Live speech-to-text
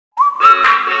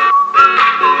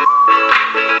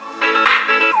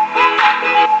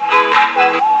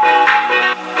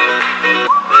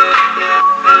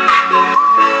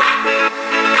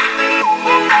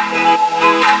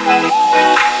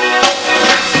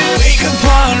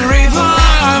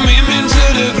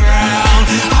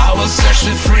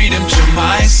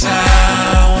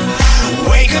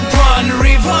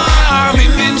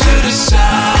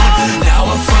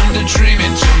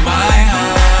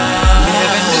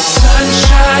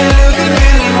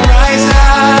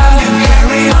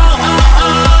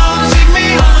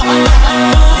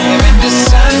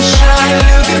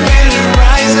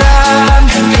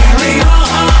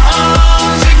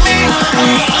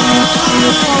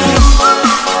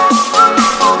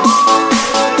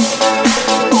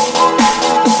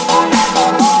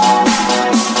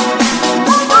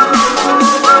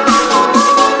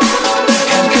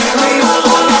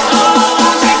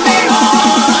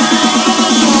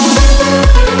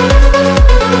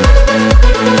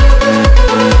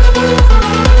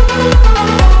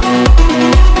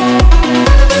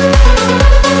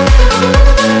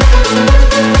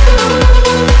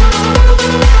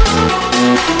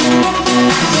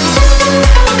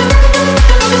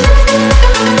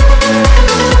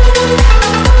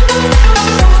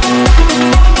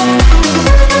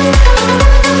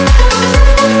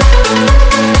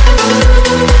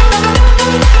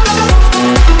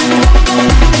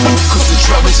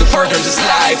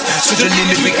So the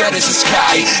limit we got is the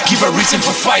sky. Give a reason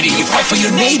for fighting, you fight for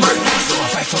your neighbor, so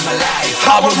I fight for my life.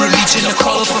 Our religion, a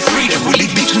call for freedom. We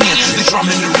live between the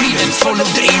drum and the rhythm. Follow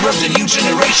the era of the new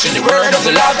generation, the word of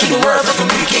the loud to the word of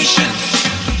community.